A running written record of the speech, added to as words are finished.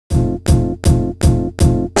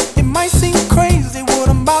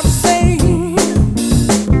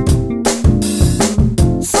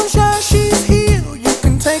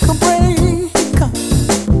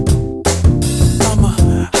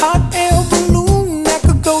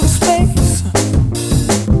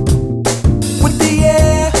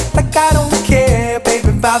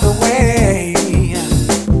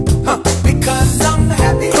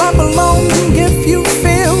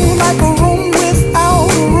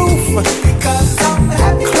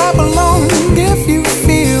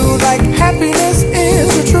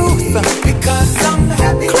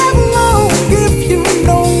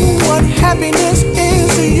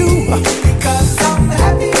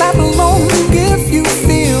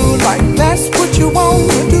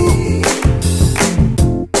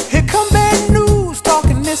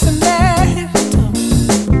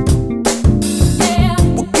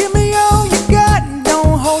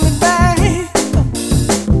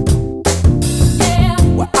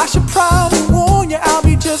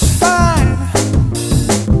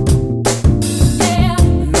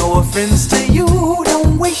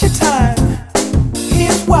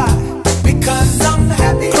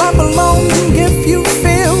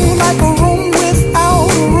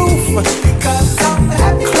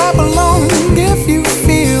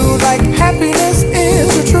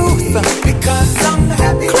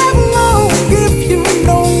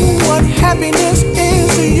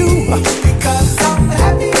Because I'm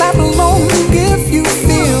happy. Clap along if you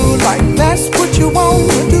feel like that's what you want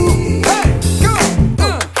to do. Hey, go.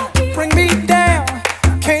 Bring me down,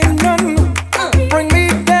 can't none bring me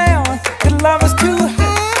down. Your love is too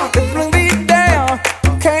high to bring me down.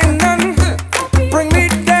 Can't none bring me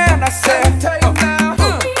down. I said,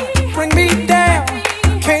 bring me down,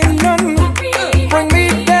 can't none bring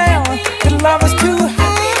me down. Your love is too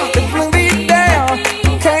high to bring me down.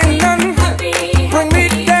 Can't none bring me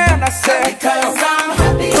down. I said,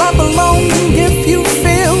 clap along if you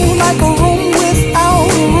feel like a room without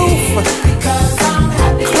a roof.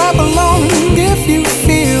 Clap along if you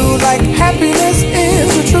feel like happiness is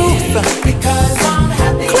the truth.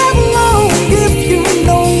 Clap along if you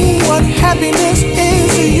know what happiness is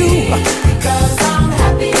to you.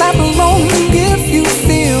 Clap along if you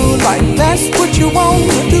feel like that's what you want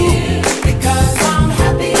to do.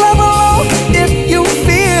 Clap along if you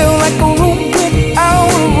feel like a room without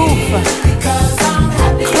a roof.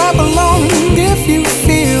 Clap along if you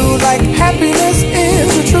feel like happiness is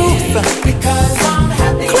the truth.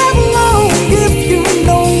 Clap along if you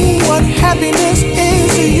know what happiness is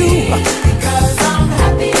to you.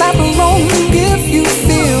 Clap along if you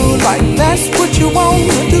feel like that's what you want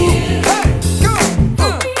to do.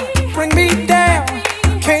 Bring me down,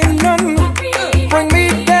 can't none bring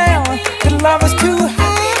me down. Your love is too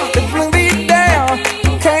high to bring me down.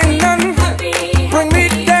 Can't none bring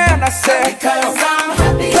me down. I said,